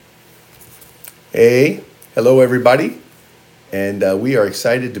Hey, hello everybody, and we are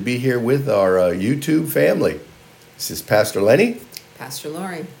excited to be here with our YouTube family. This is Pastor Lenny. Pastor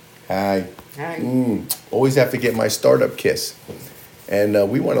Lori. Hi. Hi. Always have to get my startup kiss, and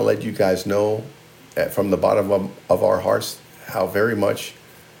we want to let you guys know from the bottom of our hearts how very much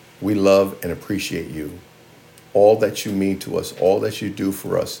we love and appreciate you. All that you mean to us, all that you do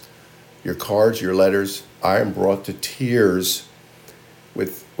for us, your cards, your letters. I am brought to tears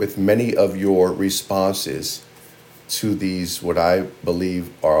with many of your responses to these, what I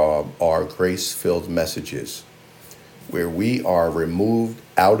believe are grace-filled messages, where we are removed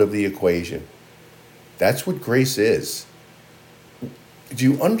out of the equation. That's what grace is. Do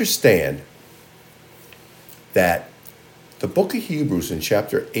you understand that the book of Hebrews in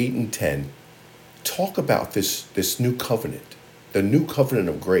chapter 8 and 10 talk about this new covenant, the new covenant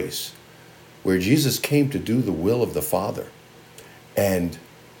of grace, where Jesus came to do the will of the Father and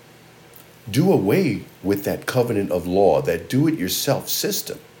do away with that covenant of law, that do-it-yourself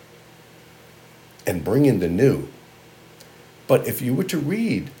system, and bring in the new. But if you were to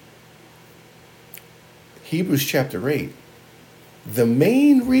read Hebrews chapter 8, the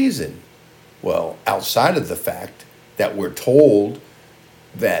main reason, well, outside of the fact that we're told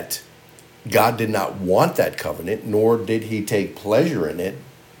that God did not want that covenant, nor did he take pleasure in it,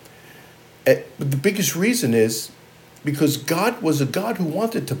 but the biggest reason is because God was a God who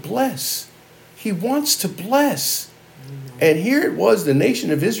wanted to bless. He wants to bless. And here it was, the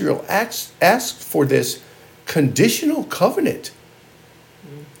nation of Israel asked for this conditional covenant.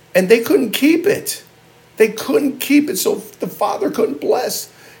 And they couldn't keep it. They couldn't keep it, so the Father couldn't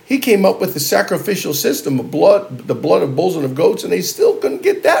bless. He came up with the sacrificial system of blood, the blood of bulls and of goats, and they still couldn't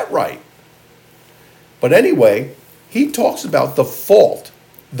get that right. But anyway, he talks about the fault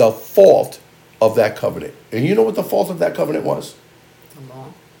of that covenant. And you know what the fault of that covenant was? The law.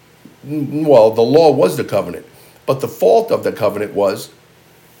 Well, the law was the covenant, but the fault of the covenant was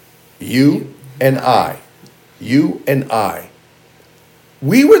you and I. You and I.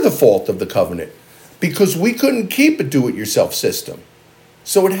 We were the fault of the covenant because we couldn't keep a do-it-yourself system.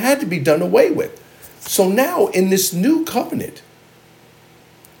 So it had to be done away with. So now in this new covenant,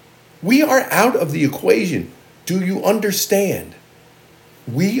 we are out of the equation. Do you understand?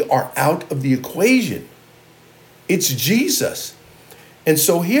 We are out of the equation. It's Jesus. And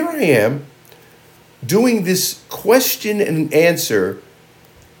so here I am doing this question and answer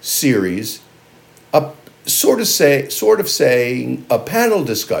series, sort of saying a panel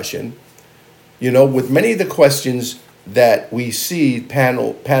discussion, with many of the questions that we see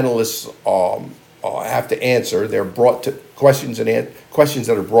panelists have to answer. They're brought to questions that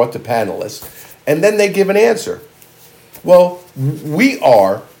are brought to panelists, and then they give an answer. Well, we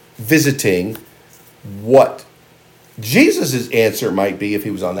are visiting what Jesus' answer might be if he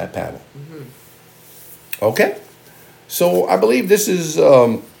was on that panel. Mm-hmm. Okay? So I believe this is,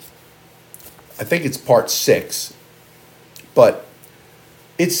 I think it's part 6. But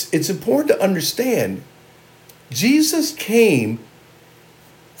it's important to understand Jesus came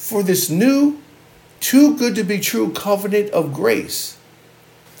for this new, too good to be true covenant of grace.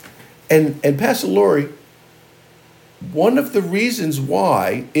 And Pastor Lori, one of the reasons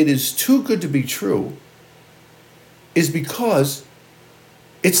why it is too good to be true is because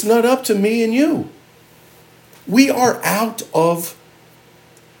it's not up to me and you. We are out of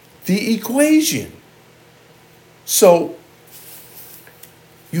the equation. So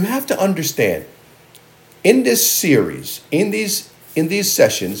you have to understand, in this series, in these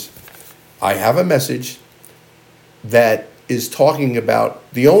sessions, I have a message that is talking about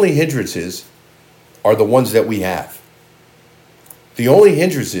the only hindrances are the ones that we have. The only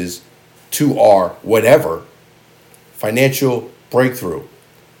hindrances to our whatever, financial breakthrough,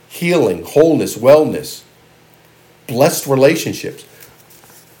 healing, wholeness, wellness, blessed relationships.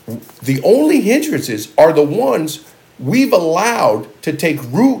 The only hindrances are the ones we've allowed to take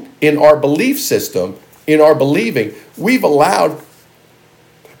root in our belief system, in our believing. We've allowed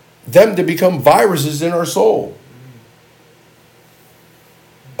them to become viruses in our soul.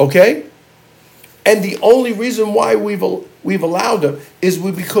 Okay? And the only reason why we've allowed them is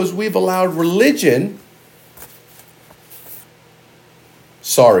because we've allowed religion,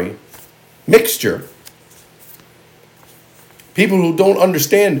 mixture. People who don't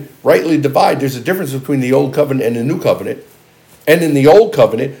understand, rightly divide. There's a difference between the old covenant and the new covenant. And in the old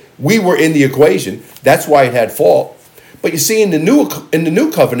covenant, we were in the equation. That's why it had fault. But you see, in the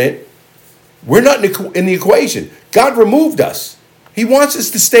new covenant, we're not in the equation. God removed us. He wants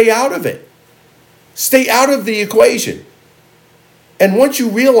us to stay out of it. Stay out of the equation. And once you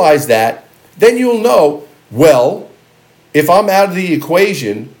realize that, then you'll know, well, if I'm out of the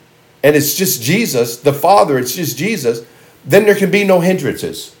equation, and it's just Jesus, the Father, it's just Jesus, then there can be no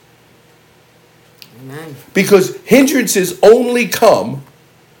hindrances. Amen. Because hindrances only come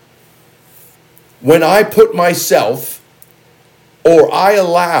when I put myself or I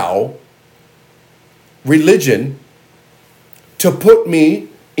allow religion to put me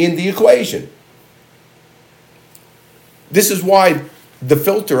in the equation. This is why the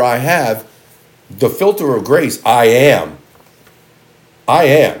filter I have, the filter of grace, I am.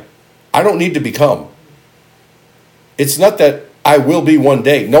 I don't need to become. It's not that I will be one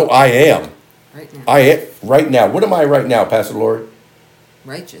day. No, I am. Right now. I am right now. What am I right now, Pastor Lori?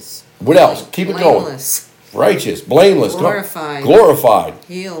 Righteous. What else? Keep it going. Blameless. Righteous, blameless, Glorified. glorified,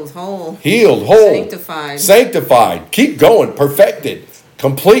 Healed, whole. healed, whole, Sanctified. sanctified. Keep going, perfected,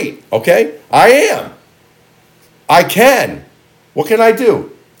 complete. Okay, I am. I can. What can I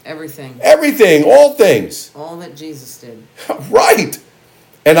do? Everything. Everything, all things. All that Jesus did. Right.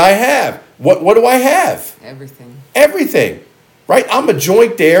 And I have. What do I have? Everything. Everything. Right? I'm a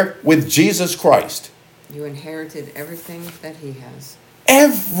joint heir with Jesus Christ. You inherited everything that he has.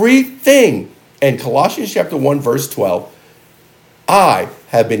 Everything. And Colossians chapter 1, verse 12, I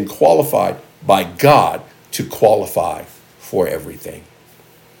have been qualified by God to qualify for everything.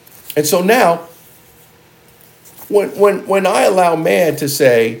 And so now, when I allow man to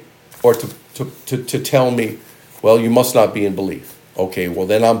say, or to tell me, well, you must not be in belief. Okay, well,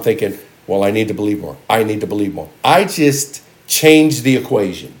 then I'm thinking, well, I need to believe more. I need to believe more. I just changed the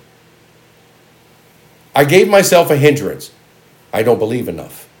equation. I gave myself a hindrance. I don't believe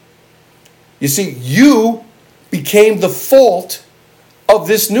enough. You see, you became the fault of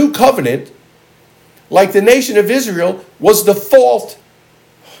this new covenant, like the nation of Israel was the fault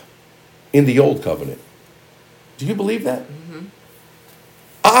in the old covenant. Do you believe that?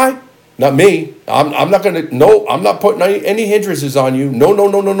 Mm-hmm. Not me. I'm not going to, no, I'm not putting any hindrances on you.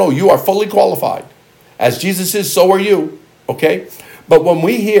 No. You are fully qualified. As Jesus is, so are you. Okay? But when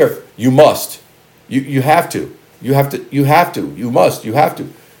we hear, you must, you have to, you must, you have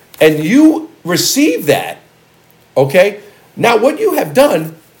to. And you receive that, okay? Now what you have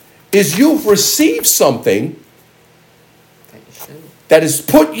done is you've received something that has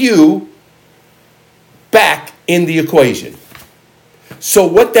put you back in the equation. So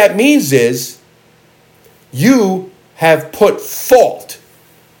what that means is you have put fault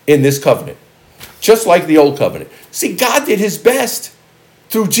in this covenant, just like the old covenant. See, God did his best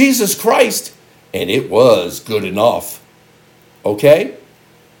through Jesus Christ, and it was good enough, okay?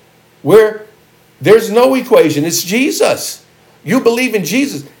 Where there's no equation. It's Jesus. You believe in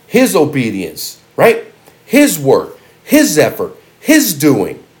Jesus, his obedience, right? His work, his effort, his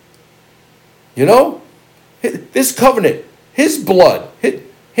doing. You know? This covenant, his blood,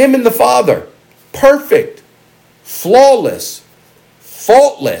 him and the Father, perfect, flawless,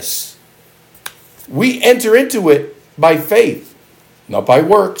 faultless. We enter into it by faith, not by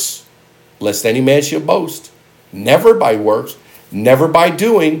works, lest any man should boast. Never by works, never by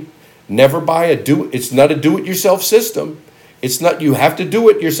doing. Never by it's not a do-it-yourself system. It's not you have to do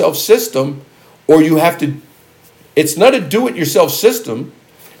it yourself system, or it's not a do-it-yourself system,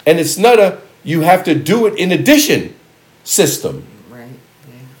 and it's not a you have to do it in addition system. Right.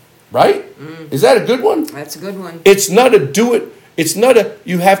 Yeah. Right? Is that a good one? That's a good one. It's not a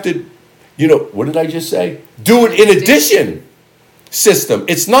you have to, what did I just say? Do it in addition system.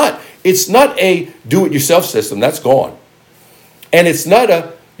 It's not a do-it-yourself system. That's gone. And it's not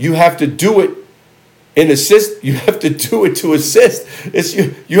a you have to do it in assist. You have to do it to assist. It's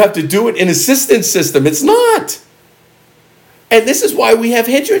you have to do it in assistance system. It's not. And this is why we have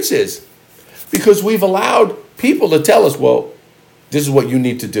hindrances. Because we've allowed people to tell us, well, this is what you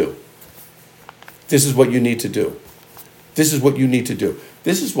need to do. This is what you need to do. This is what you need to do.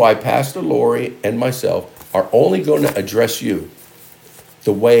 This is why Pastor Lori and myself are only going to address you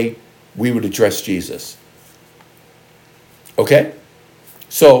the way we would address Jesus. Okay?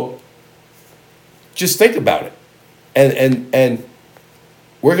 So just think about it. And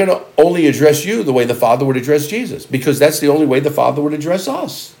we're going to only address you the way the Father would address Jesus, because that's the only way the Father would address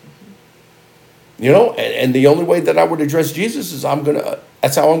us. And the only way that I would address Jesus is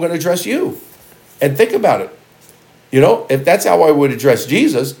that's how I'm going to address you. And think about it. If that's how I would address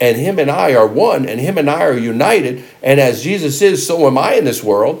Jesus, and him and I are one, and him and I are united, and as Jesus is, so am I in this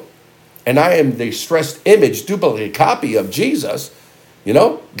world, and I am the expressed image, duplicate copy of Jesus,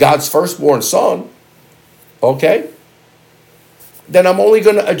 God's firstborn son, okay? Then I'm only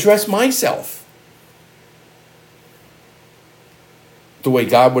going to address myself the way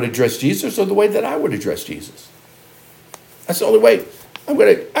God would address Jesus, or the way that I would address Jesus. That's the only way.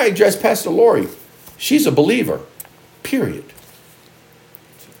 I address Pastor Lori. She's a believer, period.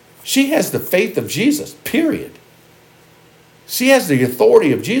 She has the faith of Jesus, period. She has the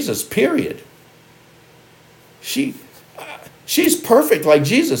authority of Jesus, period. She's perfect like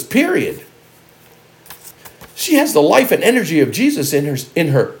Jesus, period. She has the life and energy of Jesus in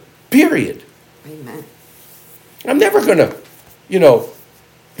her, period. Amen. I'm never going to,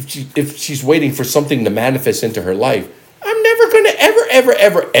 if she's waiting for something to manifest into her life, I'm never going to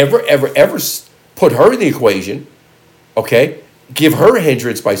ever put her in the equation, okay? Give her a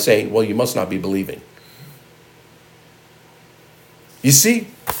hindrance by saying, well, you must not be believing. You see,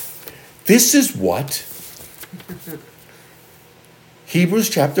 this is what Hebrews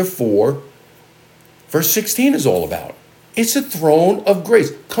chapter 4, verse 16 is all about. It's a throne of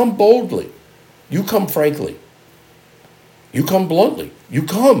grace. Come boldly. You come frankly. You come bluntly. You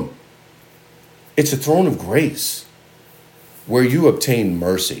come. It's a throne of grace where you obtain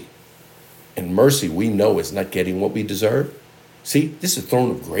mercy. And mercy, we know, is not getting what we deserve. See, this is a throne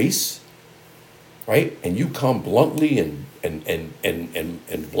of grace, right? And you come bluntly and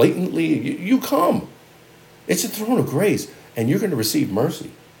blatantly. You come. It's a throne of grace. And you're going to receive mercy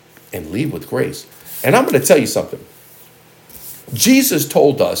and leave with grace. And I'm going to tell you something. Jesus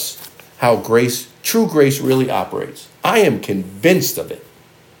told us how true grace really operates. I am convinced of it.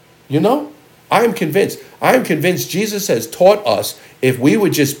 I am convinced. I am convinced Jesus has taught us, if we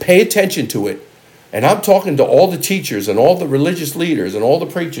would just pay attention to it, and I'm talking to all the teachers and all the religious leaders and all the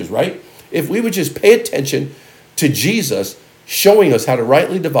preachers, right? If we would just pay attention to Jesus showing us how to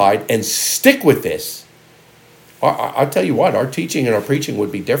rightly divide and stick with this, I'll tell you what, our teaching and our preaching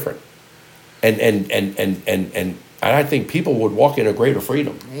would be different. And I think people would walk in a greater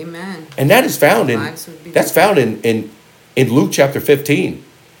freedom. Amen. And that is found in Luke chapter 15.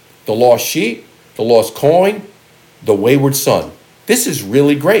 The lost sheep, the lost coin, the wayward son. This is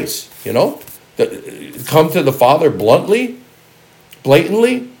really grace, come to the Father bluntly,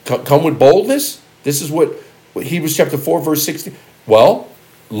 blatantly, come with boldness. This is what Hebrews chapter 4, verse 16. Well,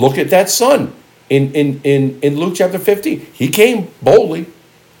 look at that son in Luke chapter 15. He came boldly.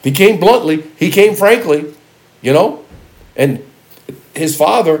 He came bluntly. He came frankly, And his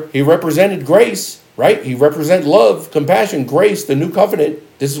father, he represented grace, right? He represented love, compassion, grace, the new covenant.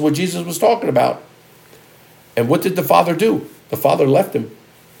 This is what Jesus was talking about. And what did the father do? The father left him.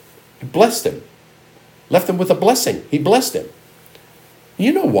 He blessed him. Left him with a blessing. He blessed him.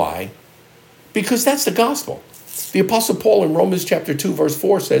 You know why? Because that's the gospel. The Apostle Paul in Romans chapter 2, verse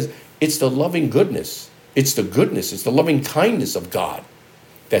 4 says, it's the loving goodness. It's the goodness. It's the loving kindness of God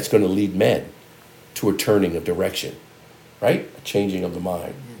that's going to lead men to a turning of direction, right? A changing of the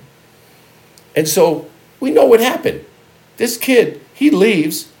mind. And so we know what happened. This kid, he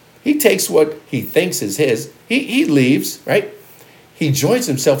leaves. He takes what he thinks is his. He leaves, right? He joins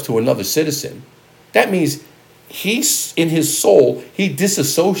himself to another citizen. That means he's in his soul, he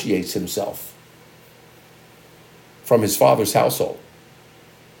disassociates himself from his father's household.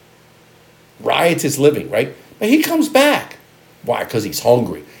 Riotous living, right? But he comes back. Why? Because he's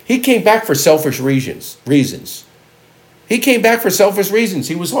hungry. He came back for selfish reasons. He came back for selfish reasons.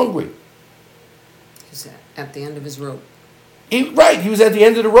 He was hungry. He's at the end of his rope. He was at the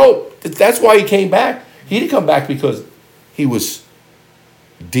end of the rope. That's why he came back. He didn't come back because he was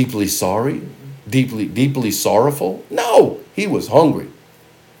deeply sorry, deeply sorrowful. No, he was hungry.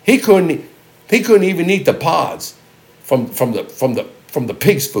 He couldn't even eat the pods from the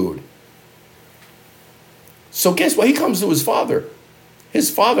pig's food. So guess what? He comes to his father. His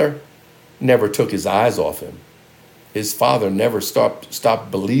father never took his eyes off him. His father never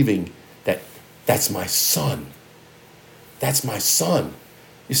stopped believing that's my son. That's my son.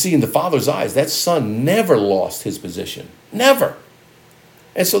 You see, in the father's eyes, that son never lost his position. Never.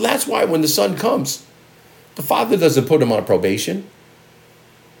 And so that's why when the son comes, the father doesn't put him on probation.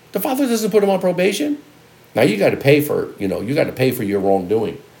 The father doesn't put him on probation. Now you got to pay for your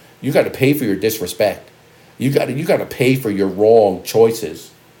wrongdoing. You got to pay for your disrespect. You got to pay for your wrong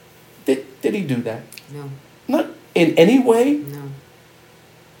choices. Did he do that? No. Not in any way. No.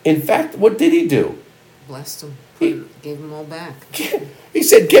 In fact, what did he do? Blessed him. Gave him all back. He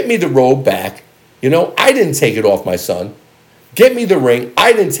said, get me the robe back. I didn't take it off my son. Get me the ring.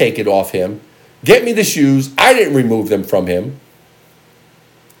 I didn't take it off him. Get me the shoes. I didn't remove them from him.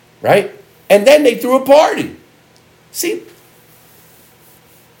 Right? And then they threw a party. See,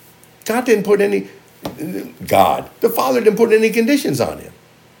 the father didn't put any conditions on him.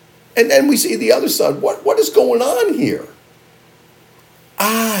 And then we see the other son. What is going on here?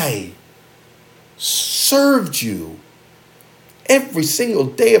 I served you every single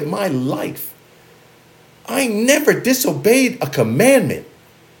day of my life. I never disobeyed a commandment.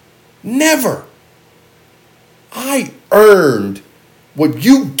 Never. I earned what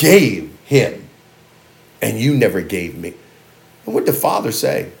you gave him, and you never gave me. And what did the Father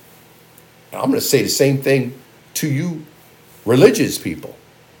say? And I'm going to say the same thing to you religious people.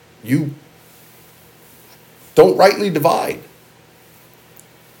 You don't rightly divide.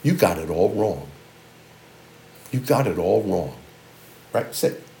 You got it all wrong. You got it all wrong. Right?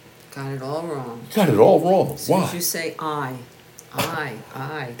 Say, Got it all wrong. you got it all wrong. As soon Why? as you say I,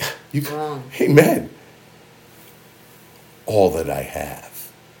 You, wrong. Amen. All that I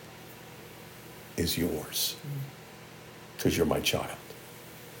have is yours because you're my child.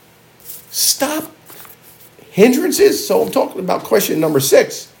 Stop hindrances. So I'm talking about question number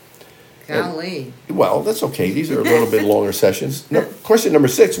 6. Golly. Well, that's okay. These are a little bit longer sessions. No, question number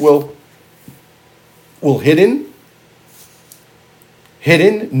 6, will hidden,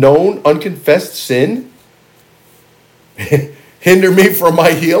 known, unconfessed sin hinder me from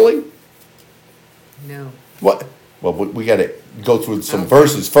my healing? No. What? Well, we got to go through some Okay.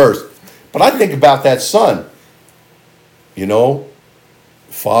 verses first. But I think about that son. You know,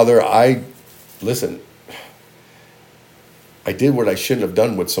 Father, I did what I shouldn't have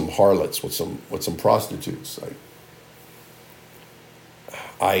done with some harlots, with some prostitutes.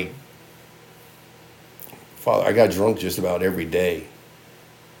 Father, I got drunk just about every day.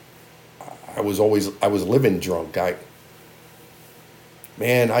 I was living drunk.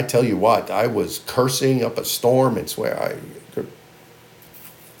 Man, I tell you what, I was cursing up a storm and swear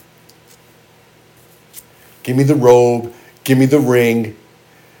give me the robe, give me the ring,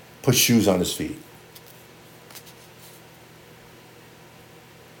 put shoes on his feet.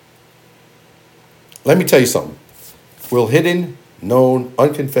 Let me tell you something. Will hidden, known,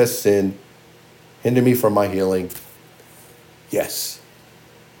 unconfessed sin hinder me from my healing? Yes.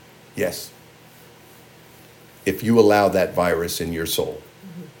 Yes. If you allow that virus in your soul,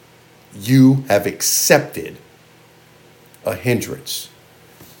 you have accepted a hindrance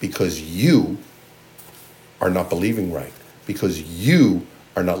because you are not believing right, because you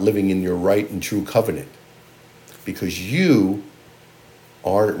are not living in your right and true covenant, because you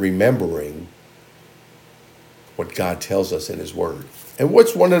aren't remembering what God tells us in his word. And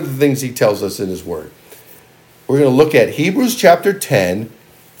what's one of the things he tells us in his word? We're going to look at Hebrews chapter 10,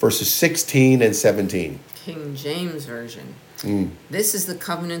 verses 16 and 17. King James Version. This is the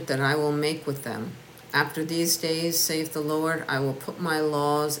covenant that I will make with them. After these days, saith the Lord, I will put my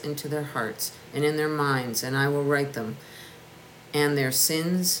laws into their hearts and in their minds, and I will write them. And their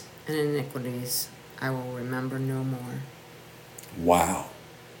sins and iniquities I will remember no more. Wow.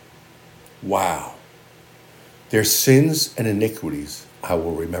 Wow. Their sins and iniquities I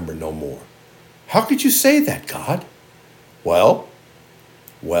will remember no more. How could you say that, God? Well,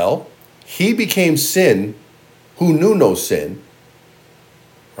 he became sin who knew no sin,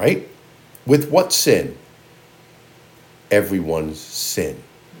 right? With what sin? Everyone's sin.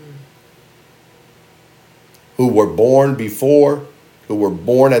 Who were born before, who were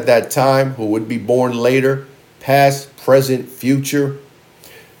born at that time, who would be born later, past, present, future.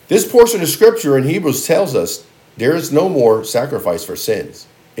 This portion of scripture in Hebrews tells us there is no more sacrifice for sins.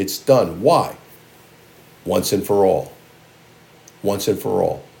 It's done. Why? Once and for all. Once and for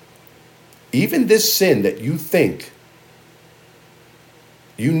all. Even this sin that you think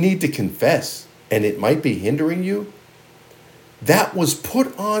you need to confess and it might be hindering you, that was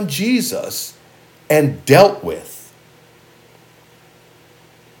put on Jesus and dealt with.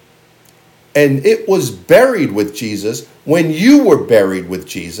 And it was buried with Jesus when you were buried with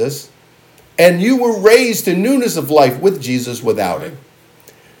Jesus, and you were raised to newness of life with Jesus without it.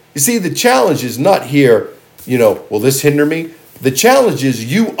 You see, the challenge is not here, will this hinder me? The challenge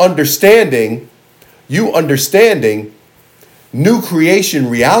is you understanding new creation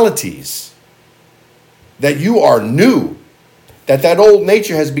realities, that you are new, that old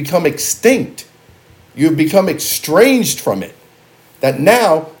nature has become extinct. You've become estranged from it. That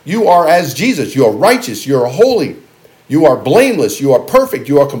now you are as Jesus. You are righteous. You are holy. You are blameless. You are perfect.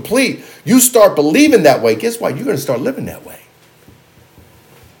 You are complete. You start believing that way. Guess what? You're going to start living that way.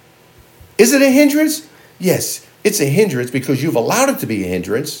 Is it a hindrance? Yes, it's a hindrance because you've allowed it to be a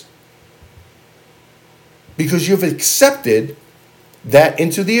hindrance. Because you've accepted that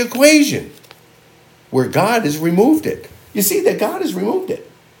into the equation where God has removed it. You see that God has removed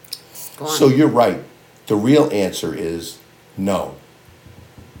it. So you're right. The real answer is no.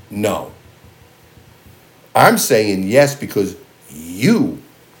 No. I'm saying yes because you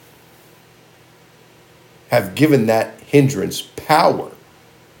have given that hindrance power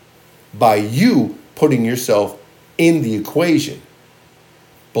by you putting yourself in the equation,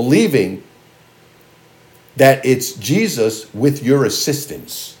 believing that it's Jesus with your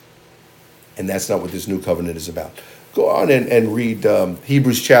assistance. And that's not what this new covenant is about. Go on and read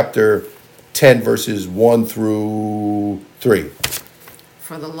Hebrews chapter 10, verses 1 through 3.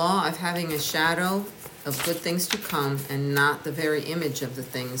 For the law of having a shadow of good things to come, and not the very image of the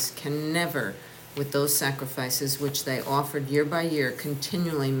things, can never, with those sacrifices which they offered year by year,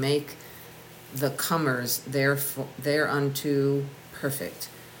 continually make the comers thereunto perfect.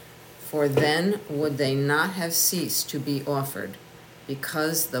 For then would they not have ceased to be offered,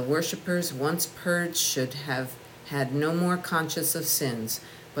 because the worshippers once purged should have had no more conscience of sins.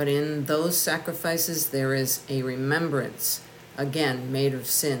 But in those sacrifices there is a remembrance, again made of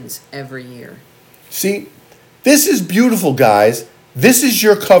sins every year. See, this is beautiful, guys. This is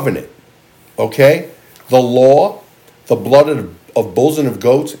your covenant, okay? The law, the blood of bulls and of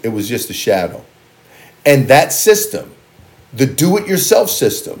goats, it was just a shadow. And that system, the do-it-yourself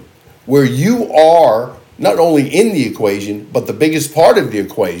system, where you are not only in the equation, but the biggest part of the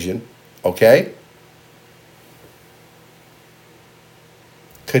equation, okay,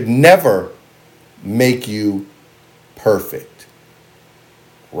 could never make you perfect.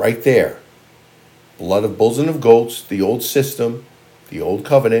 Right there. Blood of bulls and of goats, the old system, the old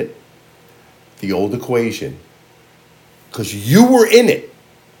covenant, the old equation. Because you were in it,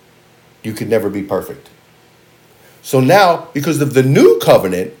 you could never be perfect. So now, because of the new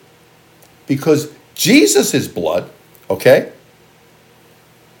covenant, because Jesus' blood, okay,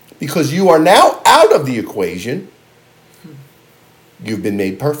 because you are now out of the equation, you've been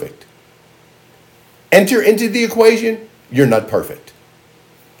made perfect. Enter into the equation, you're not perfect.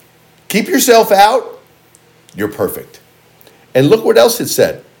 Keep yourself out, you're perfect. And look what else it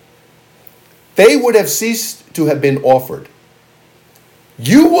said. They would have ceased to have been offered.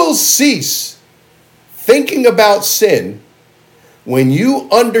 You will cease thinking about sin when you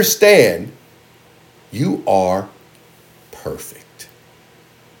understand you are perfect.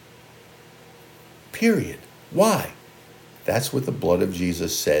 Period. Why? That's what the blood of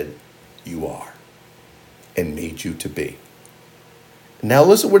Jesus said you are and made you to be. Now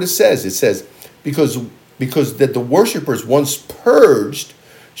listen what it says. It says, because that the worshipers once purged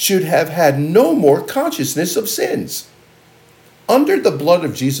should have had no more consciousness of sins. Under the blood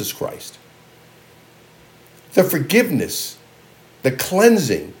of Jesus Christ, the forgiveness, the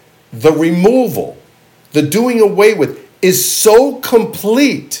cleansing, the removal, the doing away with is so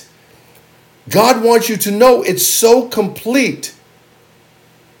complete. God wants you to know it's so complete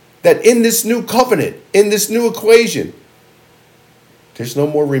that in this new covenant, in this new equation, there's no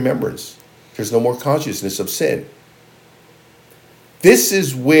more remembrance. There's no more consciousness of sin. This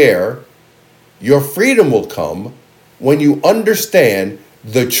is where your freedom will come when you understand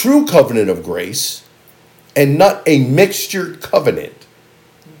the true covenant of grace and not a mixtured covenant,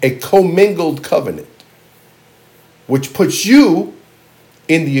 a commingled covenant, which puts you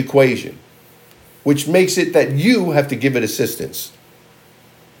in the equation, which makes it that you have to give it assistance.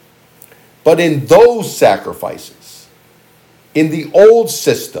 But in those sacrifices, in the old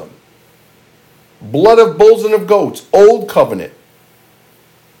system, blood of bulls and of goats, old covenant,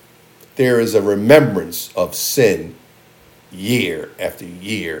 there is a remembrance of sin year after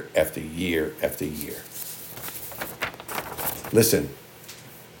year after year after year. Listen,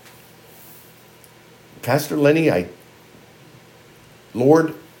 Pastor Lenny,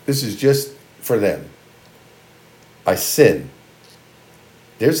 Lord, this is just for them. I sin.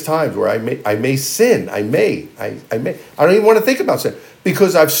 There's times where I may sin. I may. I don't even want to think about sin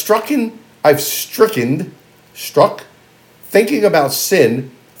because I've struck thinking about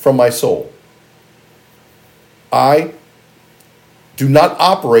sin from my soul. I do not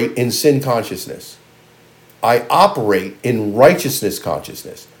operate in sin consciousness. I operate in righteousness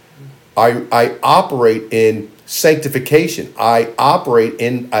consciousness. I operate in sanctification. I operate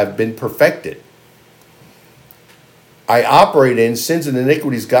in I've been perfected. I operate in sins and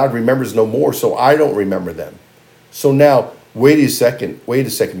iniquities God remembers no more, so I don't remember them. So now, wait a second.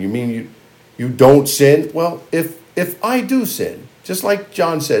 You mean you don't sin? Well, if I do sin, just like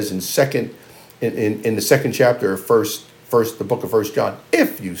John says in the second chapter of the book of 1 John,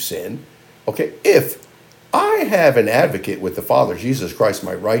 if you sin, okay, if I have an advocate with the Father, Jesus Christ,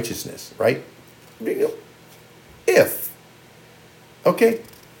 my righteousness, right? If, okay,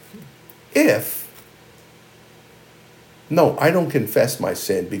 no, I don't confess my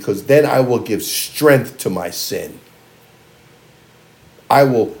sin because then I will give strength to my sin. I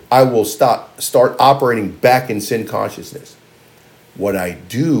will start operating back in sin consciousness. What I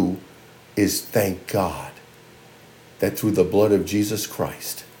do is thank God that through the blood of Jesus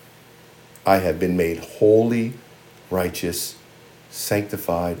Christ, I have been made holy, righteous,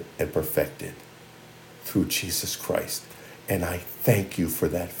 sanctified, and perfected through Jesus Christ. And I thank you for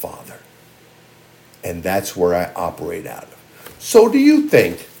that, Father. And that's where I operate out of. So do you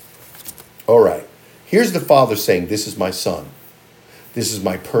think, all right, here's the Father saying, this is my Son. This is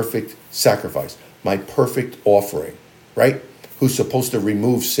my perfect sacrifice, my perfect offering, right? Who's supposed to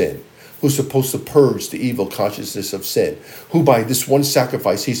remove sin, who's supposed to purge the evil consciousness of sin, who by this one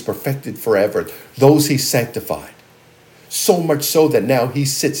sacrifice he's perfected forever, those he sanctified. So much so that now he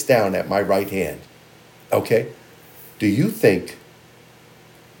sits down at my right hand. Okay? Do you think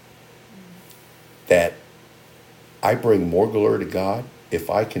that I bring more glory to God if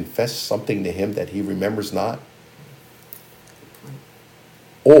I confess something to him that he remembers not?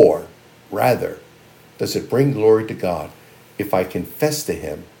 Or rather, does it bring glory to God if I confess to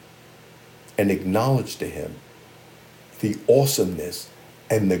him and acknowledge to him the awesomeness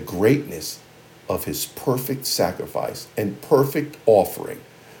and the greatness of his perfect sacrifice and perfect offering,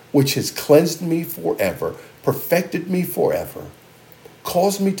 which has cleansed me forever, perfected me forever,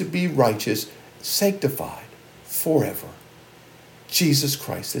 caused me to be righteous, sanctified forever? Jesus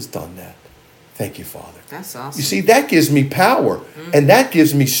Christ has done that. Thank you, Father. That's awesome. You see, that gives me power, and that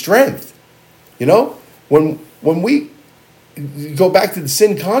gives me strength. You know, when we go back to the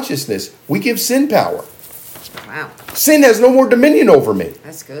sin consciousness, we give sin power. Wow. Sin has no more dominion over me.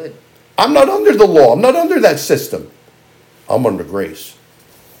 That's good. I'm not under the law. I'm not under that system. I'm under grace.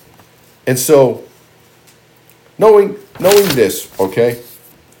 And so, knowing this, okay,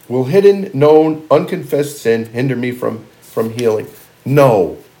 will hidden, known, unconfessed sin hinder me from healing?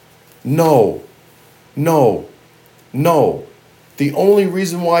 No. The only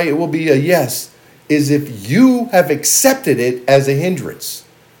reason why it will be a yes is if you have accepted it as a hindrance.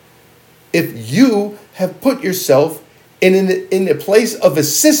 If you have put yourself in a place of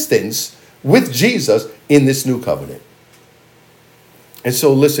assistance with Jesus in this new covenant. And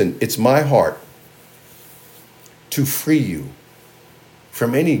so listen, it's my heart to free you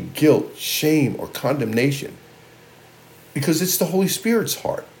from any guilt, shame, or condemnation, because it's the Holy Spirit's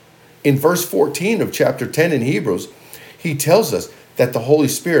heart. In verse 14 of chapter 10 in Hebrews, he tells us that the Holy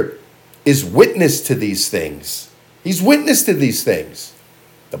Spirit is witness to these things. He's witness to these things.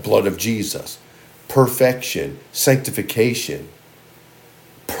 The blood of Jesus, perfection, sanctification,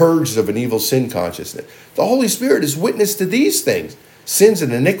 purged of an evil sin consciousness. The Holy Spirit is witness to these things. Sins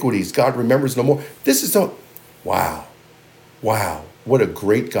and iniquities, God remembers no more. This is so, wow. What a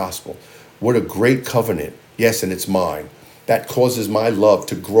great gospel. What a great covenant. Yes, and it's mine. That causes my love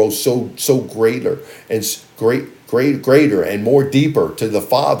to grow so greater and greater and more deeper to the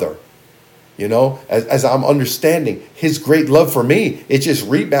Father. You know, as I'm understanding his great love for me, it just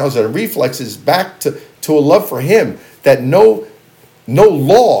rebounds and reflexes back to a love for him that no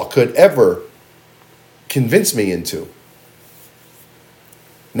law could ever convince me into.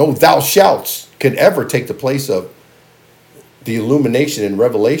 No thou shalt could ever take the place of the illumination and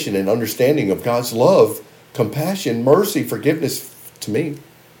revelation and understanding of God's love, compassion, mercy, forgiveness to me.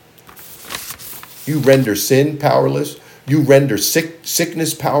 You render sin powerless. You render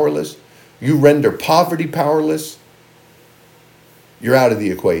sickness powerless. You render poverty powerless. You're out of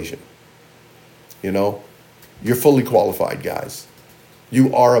the equation. You know, you're fully qualified, guys.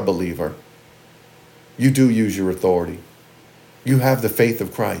 You are a believer. You do use your authority. You have the faith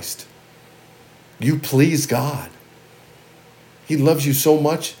of Christ. You please God. He loves you so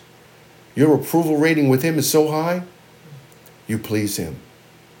much. Your approval rating with him is so high. You please him.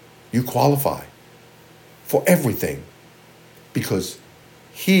 You qualify for everything because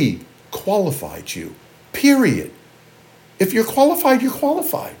he qualified you, period. If you're qualified, you're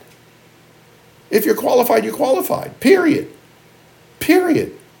qualified. If you're qualified, you're qualified, period.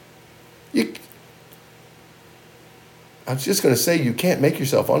 I was just going to say, you can't make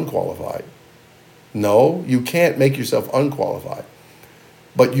yourself unqualified. No, you can't make yourself unqualified.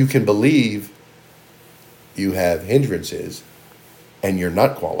 But you can believe you have hindrances and you're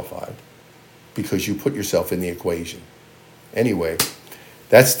not qualified because you put yourself in the equation. Anyway,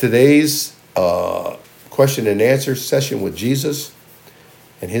 that's today's question and answer session with Jesus.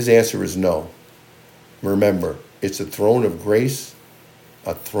 And his answer is no. Remember, it's a throne of grace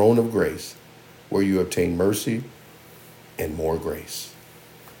where you obtain mercy and more grace.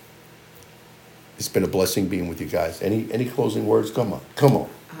 It's been a blessing being with you guys. Any closing words? Come on.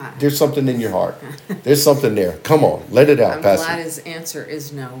 There's something in your heart. There's something there. Come on, let it out, Pastor. I'm glad his answer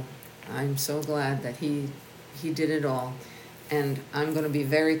is no. I'm so glad that he did it all. And I'm going to be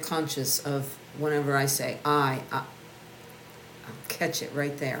very conscious of whenever I say I'll catch it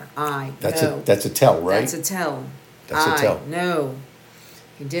right there. That's a tell, right? That's a tell. That's a tell. No.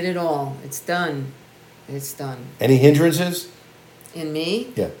 He did it all. It's done. It's done. Any hindrances? In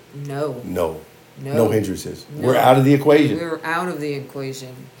me? Yeah. No. No. No hindrances. No. We're out of the equation. We're out of the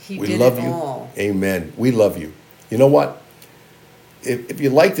equation. He We did love it you. all. Amen. We love you. You know what? If you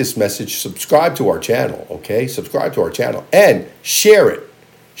like this message, subscribe to our channel, okay? Subscribe to our channel and share it.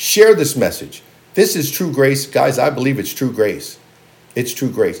 Share this message. This is true grace. Guys, I believe it's true grace. It's true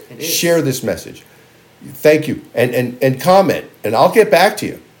grace. It is. Share this message. Thank you. And comment, and I'll get back to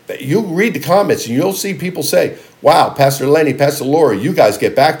you. You read the comments, and you'll see people say, wow, Pastor Lenny, Pastor Laura, you guys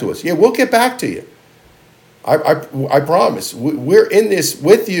get back to us. Yeah, we'll get back to you. I promise. We're in this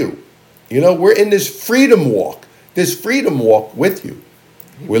with you. You know, we're in this freedom walk with you.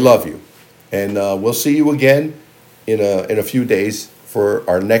 We love you. And we'll see you again in a few days for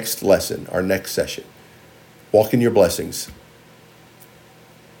our next lesson, our next session. Walk in your blessings.